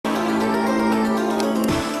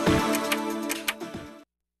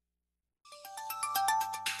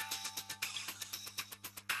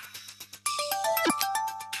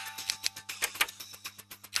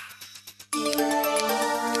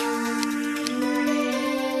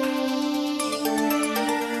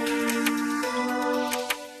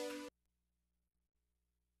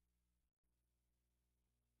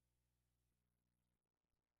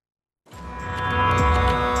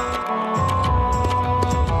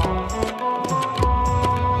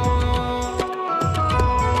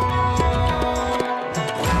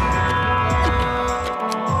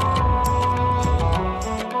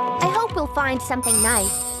find something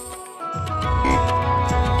nice.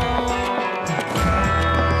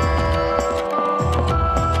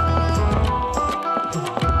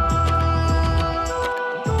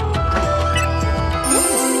 This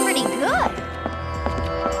is pretty good.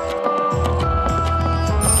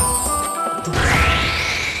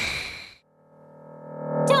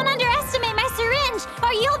 Don't underestimate my syringe,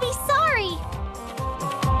 or you'll be sorry!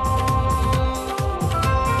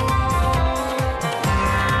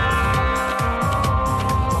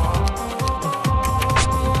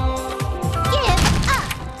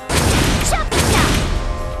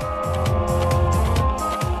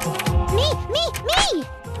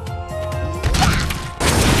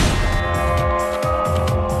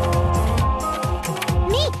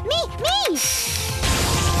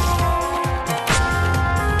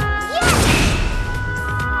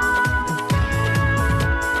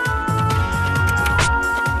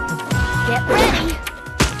 Get ready!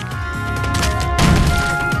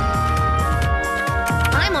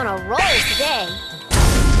 I'm on a roll today.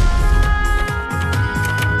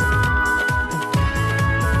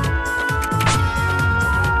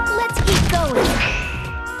 Let's keep going.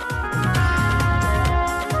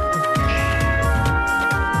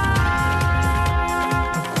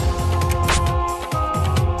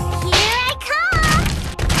 Here I come!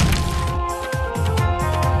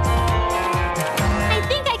 I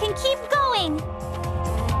think I can keep going.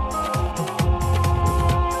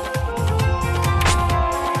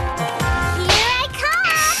 Here I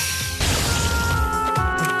come!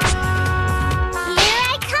 Here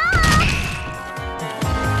I come!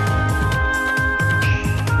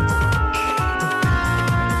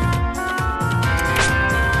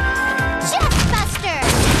 Chestbuster!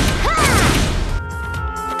 Ha!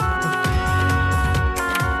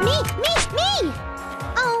 Me!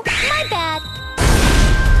 Oh, my bad.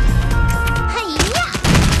 Hi-ya!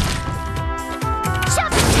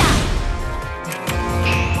 Choppy chop!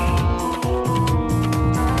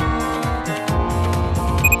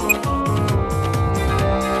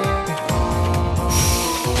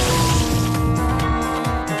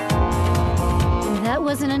 That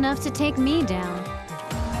wasn't enough to take me down.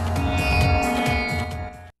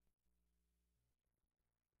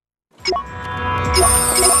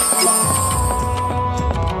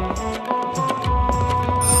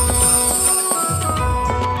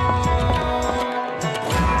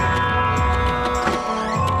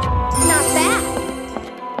 Not bad.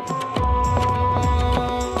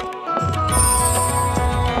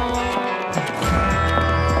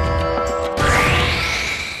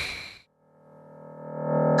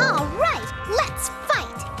 All right, let's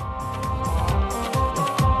fight!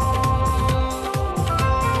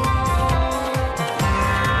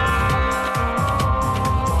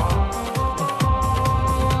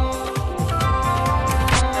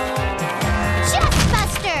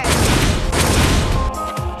 Chestbuster!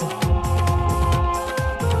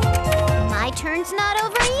 My turn's not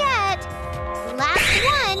over yet. Last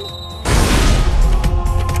one.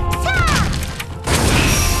 Ta!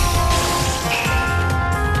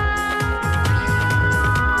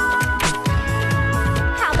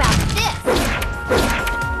 How about this?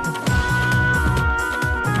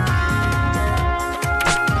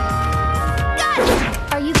 Got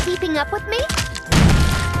it! Are you keeping up with me?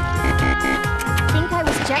 Think I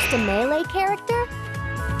was just a melee character?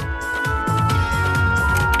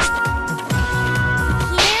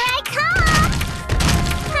 Here I come!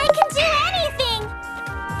 I can do anything!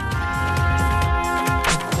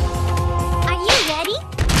 Are you ready?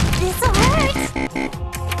 This'll hurt!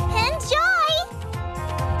 Enjoy!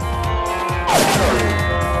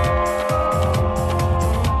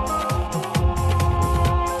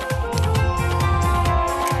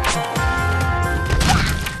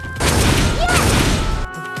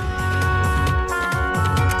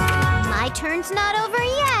 My turn's not over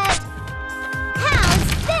yet. How's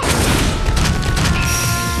this?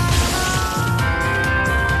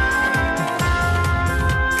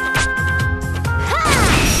 Ha!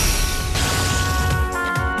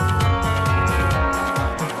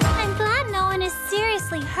 I'm glad no one is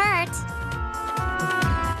seriously hurt.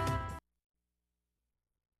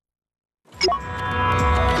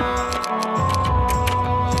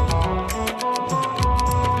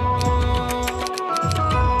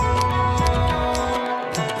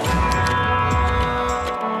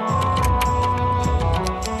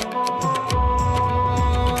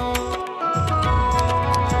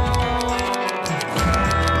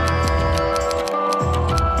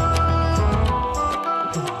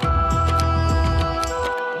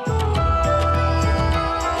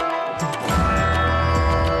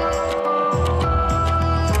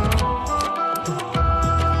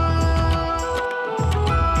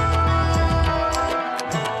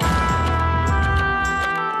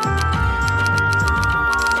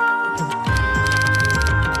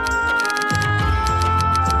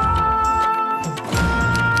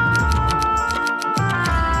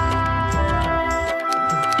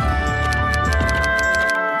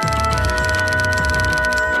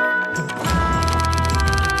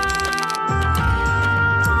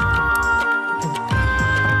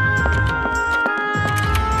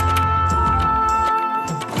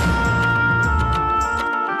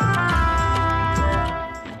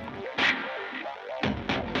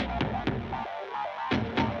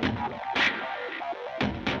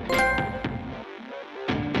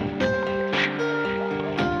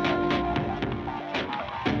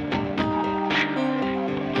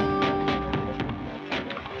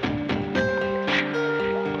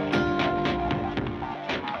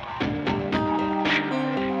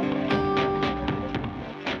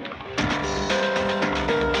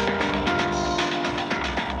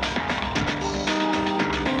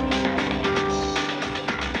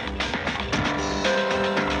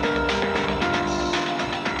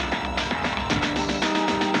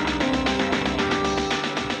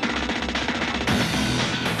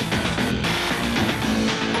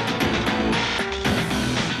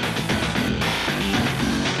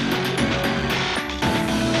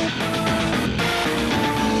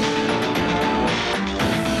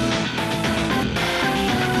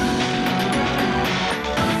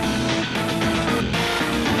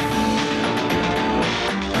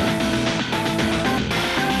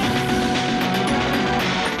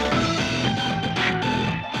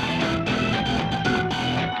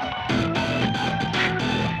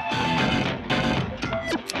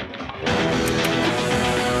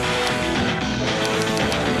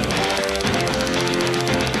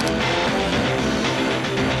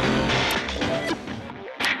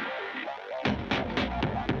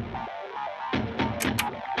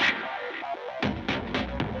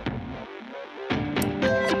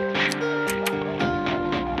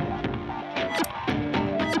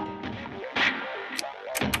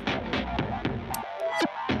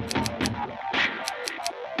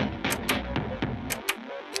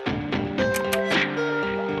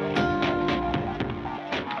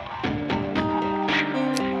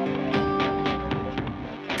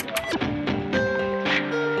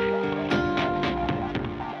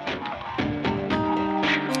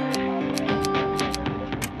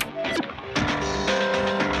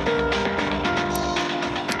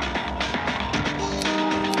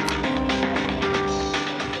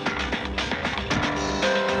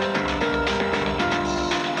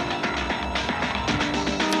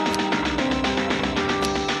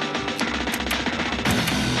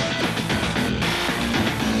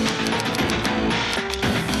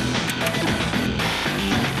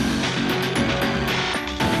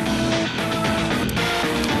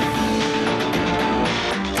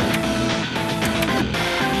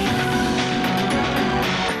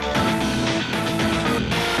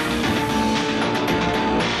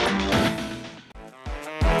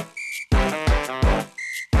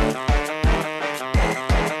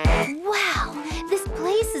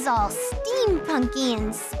 steampunky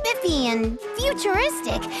and spiffy and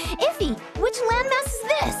futuristic. Iffy, which landmass is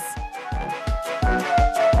this?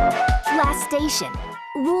 Last station,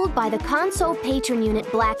 ruled by the console patron unit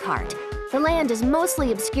Blackheart. The land is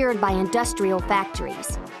mostly obscured by industrial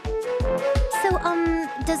factories. So,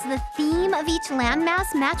 does the theme of each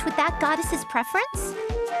landmass match with that goddess's preference?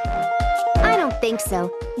 I don't think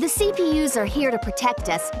so. The CPUs are here to protect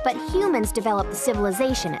us, but humans develop the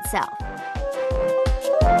civilization itself.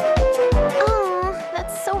 Oh,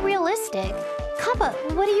 that's so realistic. Kappa,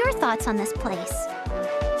 what are your thoughts on this place?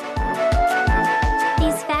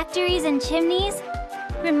 These factories and chimneys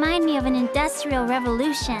remind me of an industrial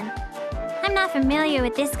revolution. I'm not familiar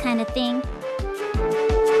with this kind of thing.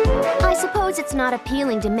 I suppose it's not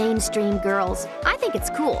appealing to mainstream girls. I think it's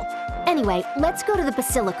cool. Anyway, let's go to the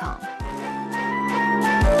Basilicom.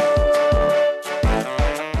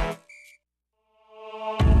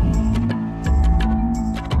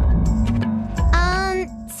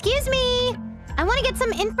 Excuse me. I want to get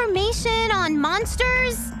some information on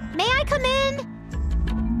monsters. May I come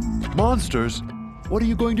in? Monsters? What are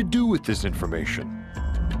you going to do with this information?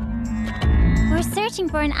 We're searching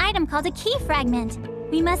for an item called a key fragment.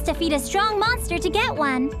 We must defeat a strong monster to get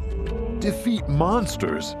one. Defeat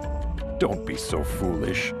monsters? Don't be so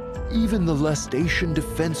foolish. Even the Lestation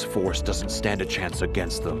Defense Force doesn't stand a chance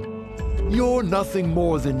against them. You're nothing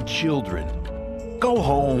more than children. Go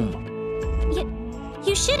home.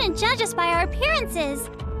 You shouldn't judge us by our appearances.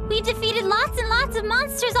 We've defeated lots and lots of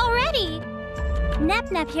monsters already.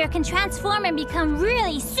 Nep here can transform and become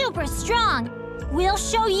really super strong. We'll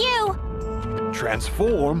show you.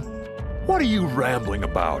 Transform? What are you rambling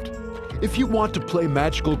about? If you want to play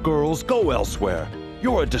magical girls, go elsewhere.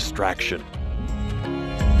 You're a distraction.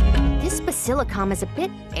 This Basilicom is a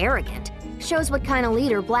bit arrogant. Shows what kind of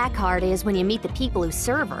leader Blackheart is when you meet the people who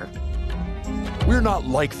serve her. We're not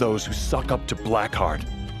like those who suck up to Blackheart.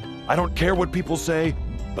 I don't care what people say,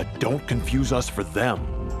 but don't confuse us for them.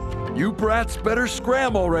 You brats better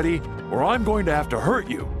scram already, or I'm going to have to hurt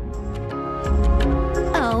you.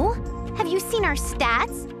 Oh? Have you seen our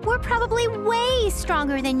stats? We're probably way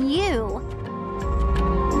stronger than you.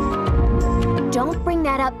 Don't bring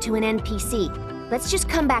that up to an NPC. Let's just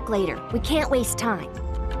come back later. We can't waste time.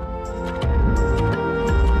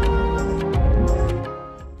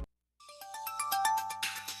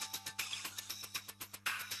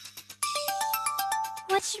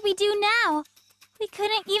 What should we do now? We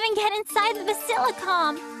couldn't even get inside the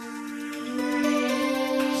Basilicom.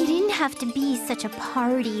 He didn't have to be such a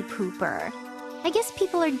party pooper. I guess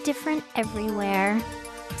people are different everywhere.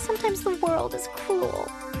 Sometimes the world is cruel.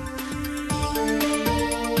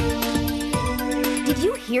 Did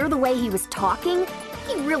you hear the way he was talking?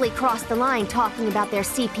 He really crossed the line talking about their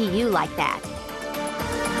CPU like that.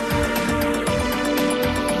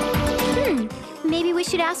 Maybe we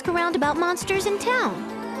should ask around about monsters in town.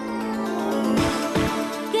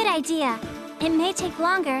 Good idea. It may take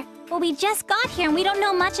longer, but we just got here and we don't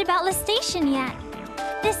know much about Lestation yet.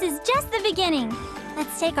 This is just the beginning.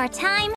 Let's take our time